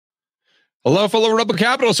Hello, fellow Rebel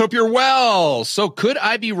Capitalists. Hope you're well. So could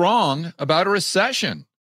I be wrong about a recession?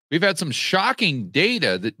 We've had some shocking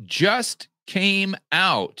data that just came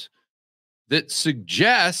out that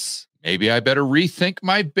suggests maybe I better rethink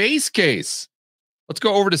my base case. Let's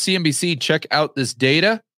go over to CNBC, check out this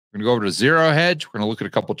data. We're going to go over to Zero Hedge. We're going to look at a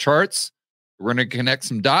couple charts. We're going to connect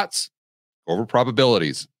some dots, go over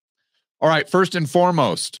probabilities. All right, first and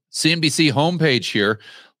foremost, CNBC homepage here.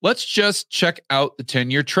 Let's just check out the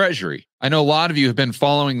 10-year Treasury. I know a lot of you have been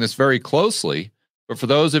following this very closely, but for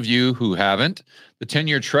those of you who haven't, the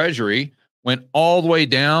 10-year Treasury went all the way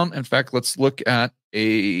down. In fact, let's look at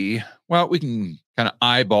we can kind of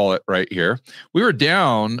eyeball it right here. We were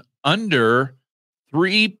down under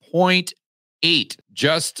 3.8,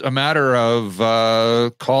 just a matter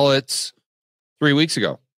of, call it 3 weeks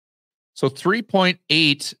ago. So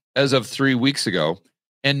 3.8 as of 3 weeks ago.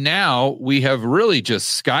 And now we have really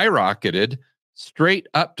just skyrocketed straight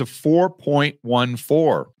up to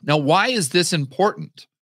 4.14. Now, why is this important?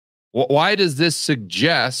 Why does this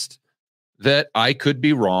suggest that I could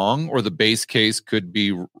be wrong, or the base case could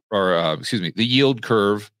be, the yield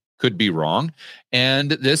curve could be wrong?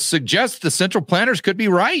 And this suggests the central planners could be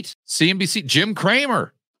right. CNBC, Jim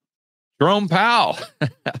Cramer, Jerome Powell,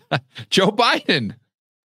 Joe Biden.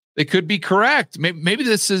 They could be correct. Maybe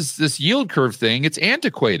this yield curve thing, it's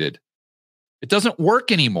antiquated. It doesn't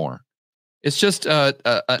work anymore. It's just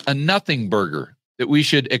a nothing burger that we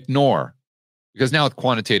should ignore, because now with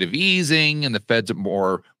quantitative easing and the Fed's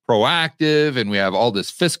more proactive and we have all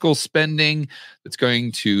this fiscal spending that's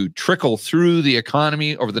going to trickle through the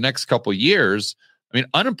economy over the next couple of years. I mean,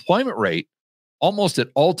 unemployment rate almost at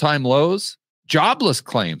all-time lows, jobless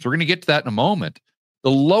claims. We're going to get to that in a moment. The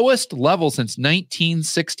lowest level since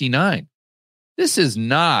 1969. This is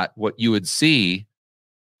not what you would see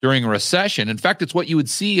during a recession. In fact, it's what you would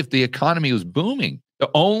see if the economy was booming. The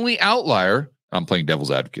only outlier, I'm playing devil's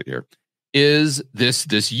advocate here, is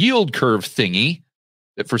this yield curve thingy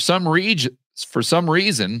that for some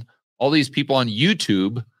reason, all these people on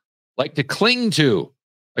YouTube like to cling to,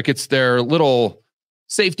 like it's their little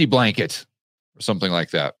safety blanket or something like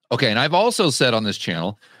that. Okay, and I've also said on this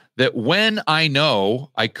channel that when I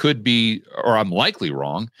know I could be, or I'm likely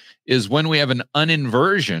wrong, is when we have an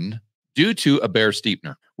uninversion due to a bear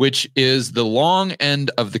steepener, which is the long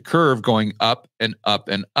end of the curve going up and up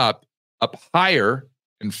and up higher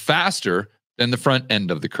and faster than the front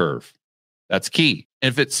end of the curve. That's key. And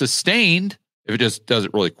if it's sustained, if it just does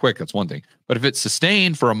it really quick, that's one thing. But if it's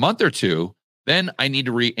sustained for a month or two, then I need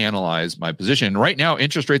to reanalyze my position. And right now,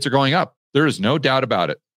 interest rates are going up. There is no doubt about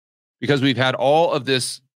it, because we've had all of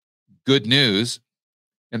this good news,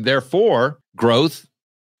 and therefore growth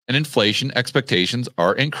and inflation expectations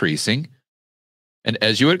are increasing. And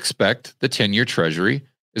as you would expect, the 10-year Treasury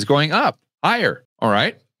is going up higher. All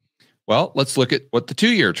right. Well, let's look at what the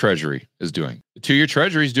 2-year Treasury is doing. The 2-year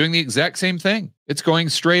Treasury is doing the exact same thing. It's going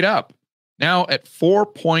straight up now at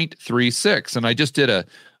 4.36. And I just did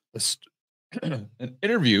an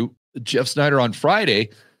interview with Jeff Snyder on Friday,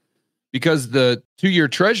 because the 2-year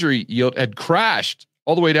Treasury yield had crashed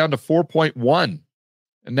all the way down to 4.1.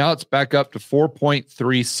 And now it's back up to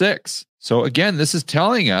 4.36. So again, this is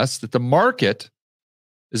telling us that the market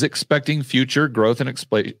is expecting future growth and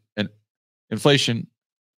inflation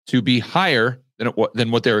to be higher than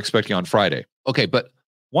what they were expecting on Friday. Okay, but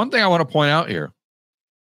one thing I want to point out here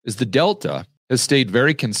is the delta has stayed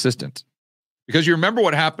very consistent. Because you remember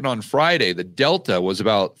what happened on Friday, the delta was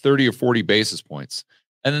about 30 or 40 basis points.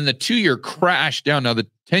 And then the 2-year crashed down. Now the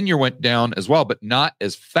 10-year went down as well, but not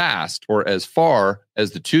as fast or as far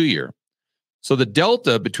as the 2-year. So the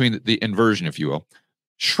delta between the inversion, if you will,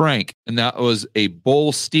 shrank, and that was a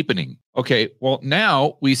bull steepening. Okay, well,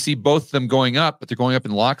 now we see both of them going up, but they're going up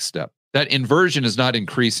in lockstep. That inversion is not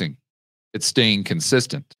increasing. It's staying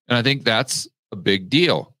consistent. And I think that's a big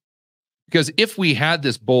deal. Because if we had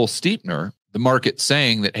this bull steepener, the market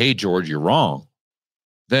saying that, hey, George, you're wrong,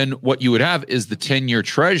 then what you would have is the 10-year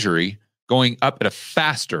Treasury going up at a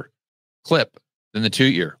faster clip than the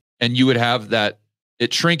 2-year. And you would have that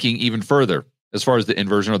it shrinking even further as far as the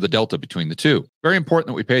inversion or the delta between the two. Very important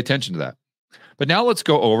that we pay attention to that. But now let's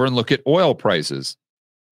go over and look at oil prices.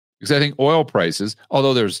 Because I think oil prices,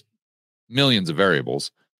 although there's millions of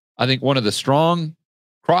variables, I think one of the strong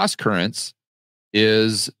cross currents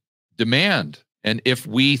is demand. And if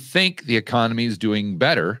we think the economy is doing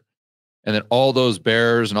better, and that all those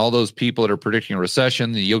bears and all those people that are predicting a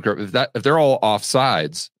recession, the yield curve, if they're all off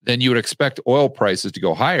sides, then you would expect oil prices to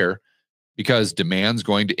go higher, because demand's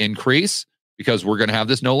going to increase, because we're going to have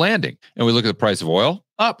this no landing. And we look at the price of oil,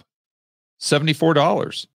 up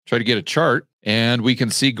 $74. try to get a chart, and we can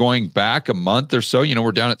see going back a month or so,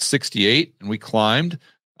 we're down at 68 and we climbed,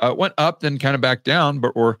 went up, then kind of back down,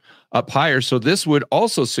 but we're up higher. So this would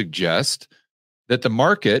also suggest that the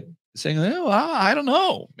market is saying, oh, I don't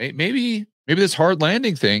know, maybe this hard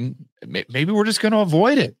landing thing, maybe we're just going to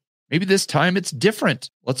avoid it. Maybe this time it's different.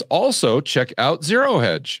 Let's also check out Zero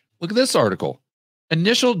Hedge. Look at this article.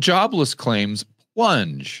 Initial jobless claims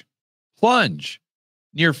plunge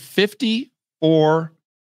near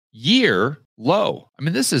 54-year low. I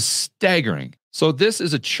mean, this is staggering. So this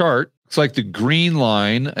is a chart. It's like the green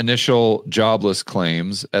line, initial jobless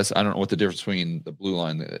claims. I don't know what the difference between the blue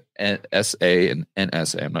line, the SA and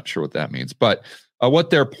NSA. I'm not sure what that means. But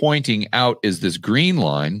what they're pointing out is this green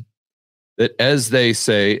line that, as they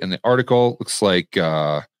say in the article, looks like we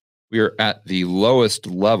are at the lowest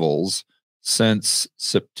levels since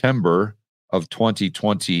September of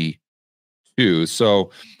 2022.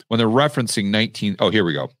 So when they're referencing here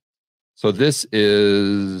we go. So this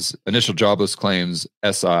is initial jobless claims,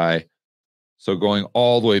 SI. So going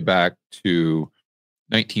all the way back to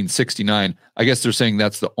 1969, I guess they're saying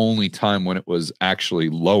that's the only time when it was actually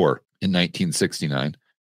lower in 1969.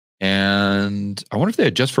 And I wonder if they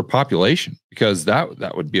adjust for population, because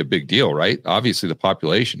that would be a big deal, right? Obviously, the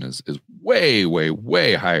population is way, way,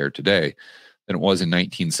 way higher today than it was in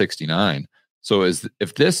 1969. So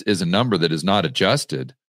if this is a number that is not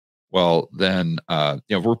adjusted, well, then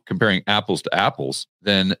if we're comparing apples to apples,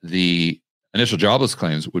 then the initial jobless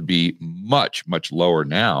claims would be much, much lower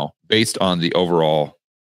now based on the overall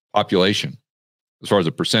population, as far as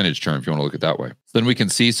a percentage term, if you want to look at it that way. So then we can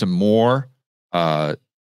see some more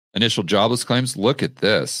initial jobless claims. Look at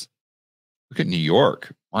this. Look at New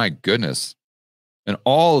York. My goodness. And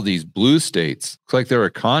all of these blue states, looks like their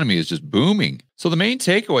economy is just booming. So the main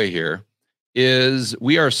takeaway here is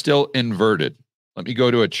we are still inverted. Let me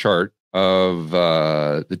go to a chart of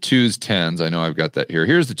the 2s, 10s. I know I've got that here.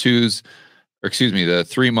 Here's the 2s, the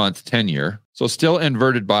 3-month 10-year. So still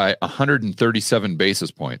inverted by 137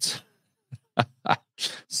 basis points.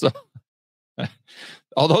 So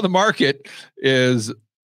although the market is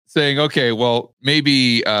saying, okay, well,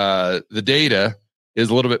 maybe the data is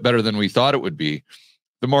a little bit better than we thought it would be,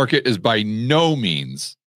 the market is by no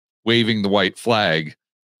means waving the white flag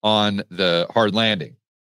on the hard landing.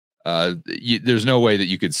 There's no way that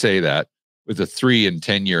you could say that with a 3 and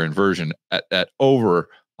 10-year inversion at over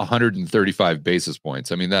 135 basis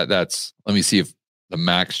points. I mean, that's, let me see if the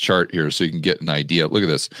max chart here so you can get an idea. Look at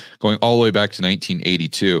this, going all the way back to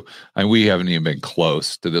 1982. And we haven't even been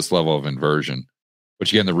close to this level of inversion.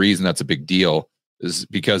 Which again, the reason that's a big deal is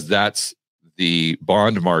because that's the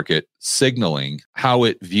bond market signaling how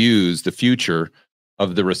it views the future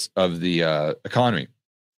of the economy,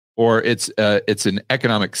 or it's an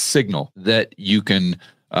economic signal that you can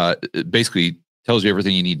basically tells you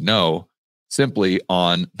everything you need to know simply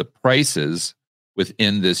on the prices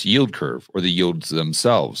within this yield curve or the yields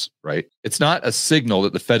themselves. Right? It's not a signal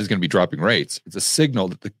that the Fed is going to be dropping rates. It's a signal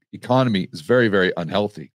that the economy is very, very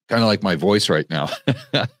unhealthy. Kind of like my voice right now.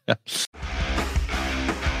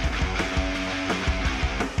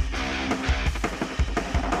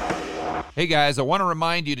 Hey guys, I want to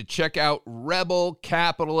remind you to check out Rebel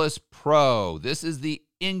Capitalist Pro. This is the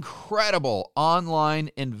incredible online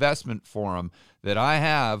investment forum that I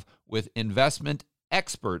have with investment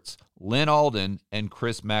experts Lynn Alden and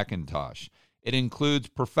Chris McIntosh. It includes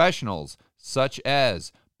professionals such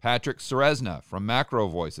as Patrick Ceresna from Macro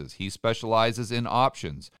Voices. He specializes in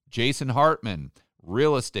options. Jason Hartman,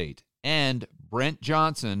 real estate. And Brent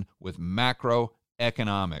Johnson with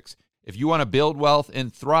macroeconomics. If you want to build wealth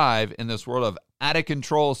and thrive in this world of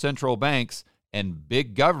out-of-control central banks and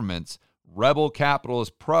big governments, Rebel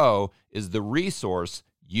Capitalist Pro is the resource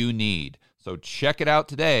you need. So check it out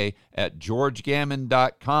today at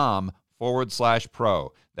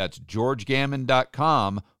georgegammon.com/pro. That's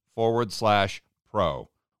georgegammon.com/pro.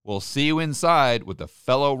 We'll see you inside with the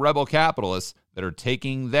fellow rebel capitalists that are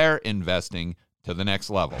taking their investing to the next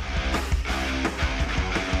level.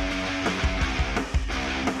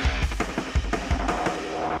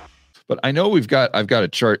 But I know I've got a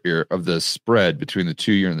chart here of the spread between the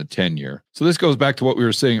 2-year and the 10-year. So this goes back to what we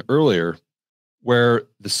were saying earlier, where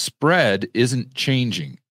the spread isn't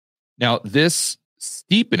changing. Now, this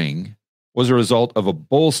steepening was a result of a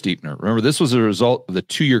bull steepener. Remember, this was a result of the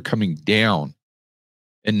 2-year coming down.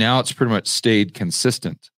 And now it's pretty much stayed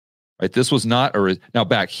consistent, right? This was not now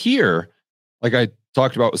back here, like I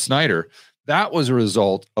talked about with Snyder, that was a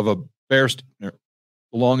result of a bear steepener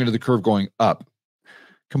along into the curve going up.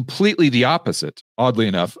 Completely the opposite, oddly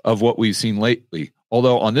enough, of what we've seen lately.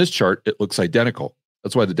 Although on this chart, it looks identical.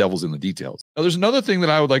 That's why the devil's in the details. Now, there's another thing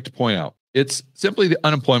that I would like to point out. It's simply the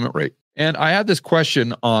unemployment rate. And I had this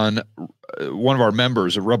question on one of our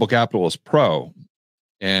members of Rebel Capitalist Pro,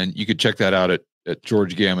 and you could check that out at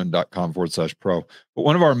georgegammon.com/pro. But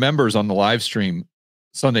one of our members on the live stream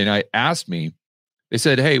Sunday night asked me, they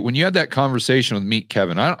said, hey, when you had that conversation with Meet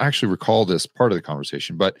Kevin, I don't actually recall this part of the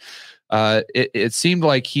conversation, but it seemed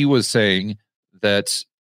like he was saying that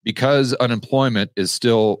because unemployment is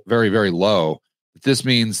still very, very low, this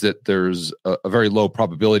means that there's a very low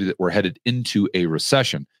probability that we're headed into a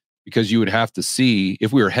recession, because you would have to see,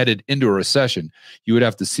 if we were headed into a recession, you would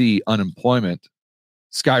have to see unemployment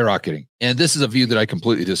skyrocketing. And this is a view that I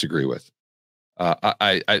completely disagree with.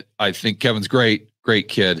 I think Kevin's great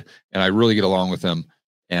kid, and I really get along with him,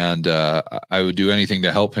 and I would do anything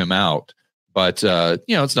to help him out. But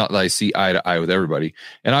it's not that I see eye to eye with everybody.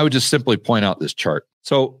 And I would just simply point out this chart.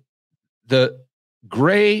 So the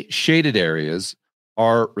gray shaded areas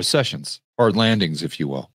are recessions, hard landings, if you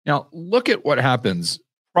will. Now look at what happens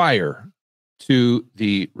prior to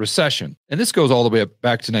the recession, and this goes all the way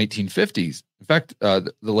back to 1950s. In fact,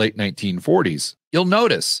 the late 1940s. You'll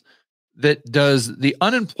notice that does the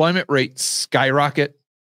unemployment rate skyrocket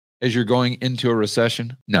as you're going into a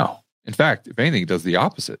recession? No. In fact, if anything, it does the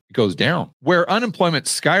opposite. It goes down. Where unemployment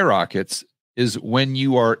skyrockets is when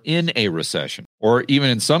you are in a recession, or even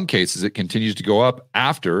in some cases, it continues to go up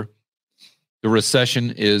after the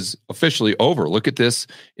recession is officially over. Look at this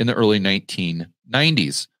in the early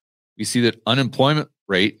 1990s. We see that unemployment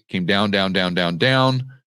rate came down,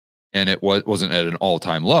 and it wasn't at an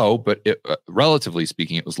all-time low, but relatively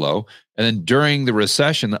speaking, it was low. And then during the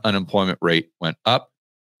recession, the unemployment rate went up.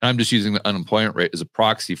 And I'm just using the unemployment rate as a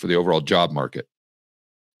proxy for the overall job market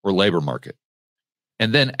or labor market.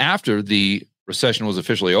 And then after the recession was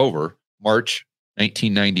officially over, March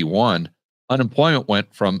 1991, unemployment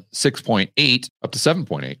went from 6.8 up to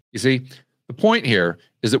 7.8. You see, the point here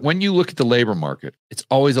is that when you look at the labor market, it's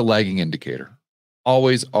always a lagging indicator.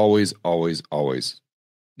 Always, always, always, always.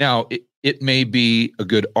 Now, it may be a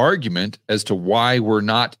good argument as to why we're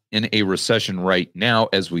not in a recession right now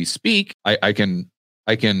as we speak. I can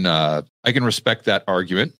respect that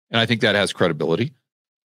argument, and I think that has credibility.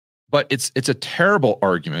 But it's a terrible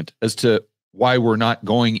argument as to why we're not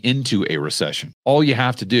going into a recession. All you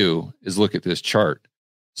have to do is look at this chart.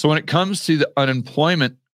 So when it comes to the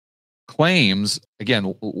unemployment claims,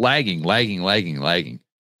 again, lagging.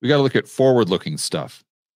 We got to look at forward-looking stuff,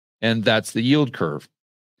 and that's the yield curve.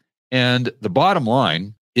 And the bottom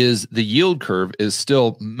line is the yield curve is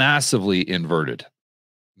still massively inverted,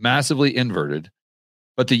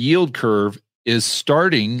 but the yield curve is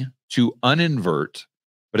starting to uninvert,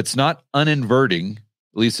 but it's not uninverting,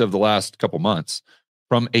 at least of the last couple months,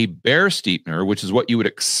 from a bear steepener, which is what you would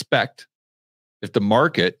expect if the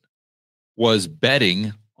market was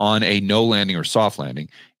betting on a no landing or soft landing.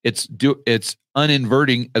 It's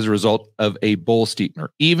uninverting as a result of a bull steepener.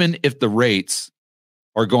 Even if the rates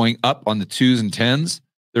are going up on the 2s and 10s,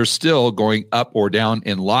 they're still going up or down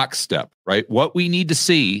in lockstep, right? What we need to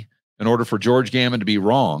see in order for George Gammon to be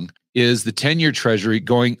wrong is the 10-year treasury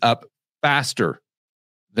going up faster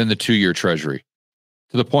than the 2-year treasury,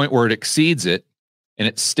 to the point where it exceeds it and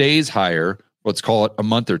it stays higher, let's call it a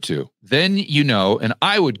month or two. Then and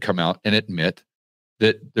I would come out and admit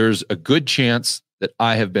that there's a good chance that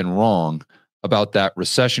I have been wrong about that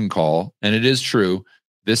recession call. And it is true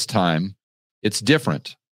this time. It's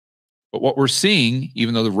different. But what we're seeing,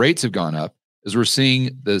 even though the rates have gone up, is we're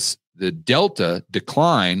seeing the delta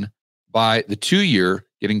decline by the 2-year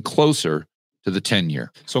getting closer to the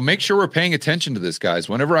 10-year. So make sure we're paying attention to this, guys.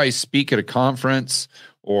 Whenever I speak at a conference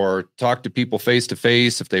or talk to people face to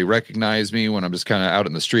face, if they recognize me when I'm just kind of out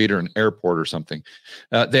in the street or an airport or something,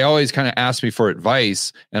 they always kind of ask me for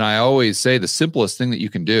advice. And I always say the simplest thing that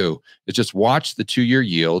you can do is just watch the 2-year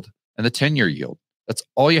yield and the 10-year yield. That's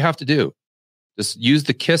all you have to do. Just use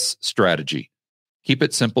the KISS strategy. Keep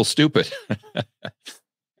it simple, stupid.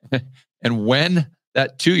 And when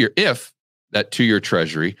that 2-year, if that 2-year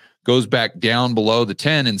treasury goes back down below the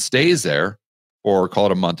 10 and stays there, or call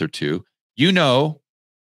it a month or two, you know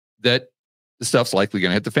that the stuff's likely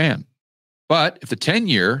going to hit the fan. But if the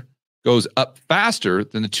 10-year goes up faster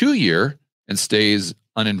than the 2-year and stays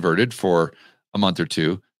uninverted for a month or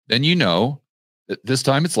two, then you know that this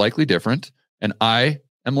time it's likely different, and I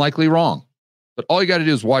am likely wrong. But all you got to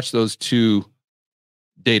do is watch those 2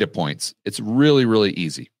 data points. It's really, really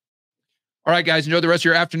easy. All right, guys, enjoy the rest of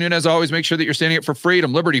your afternoon. As always, make sure that you're standing up for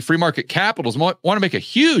freedom, liberty, free market capitalism. I want to make a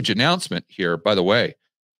huge announcement here, by the way,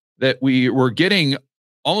 that we're getting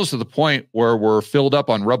almost to the point where we're filled up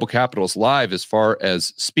on Rebel Capitalist Live as far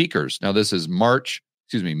as speakers. Now, this is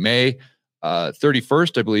May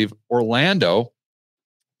 31st, I believe, Orlando.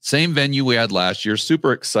 Same venue we had last year.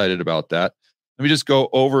 Super excited about that. Let me just go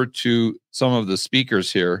over to some of the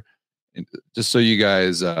speakers here, just so you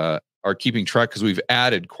guys are keeping track, because we've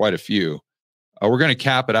added quite a few. We're going to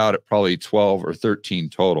cap it out at probably 12 or 13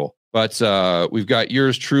 total. But we've got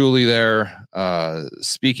yours truly there,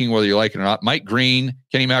 speaking whether you like it or not. Mike Green,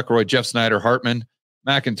 Kenny McElroy, Jeff Snyder, Hartman,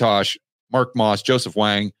 McIntosh, Mark Moss, Joseph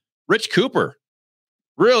Wang, Rich Cooper.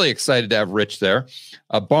 Really excited to have Rich there.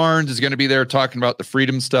 Barnes is going to be there talking about the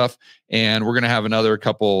freedom stuff. And we're going to have another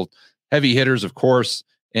couple heavy hitters, of course.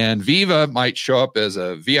 And Viva might show up as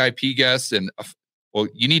a VIP guest. And, well,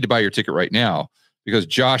 you need to buy your ticket right now, because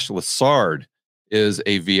Josh Lassard is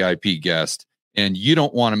a VIP guest. And you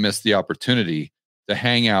don't want to miss the opportunity to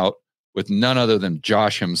hang out with none other than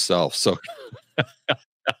Josh himself. So,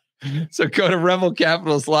 so go to Rebel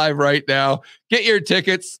Capitals Live right now. Get your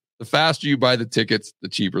tickets. The faster you buy the tickets, the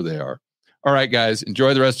cheaper they are. All right, guys,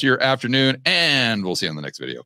 enjoy the rest of your afternoon, and we'll see you on the next video.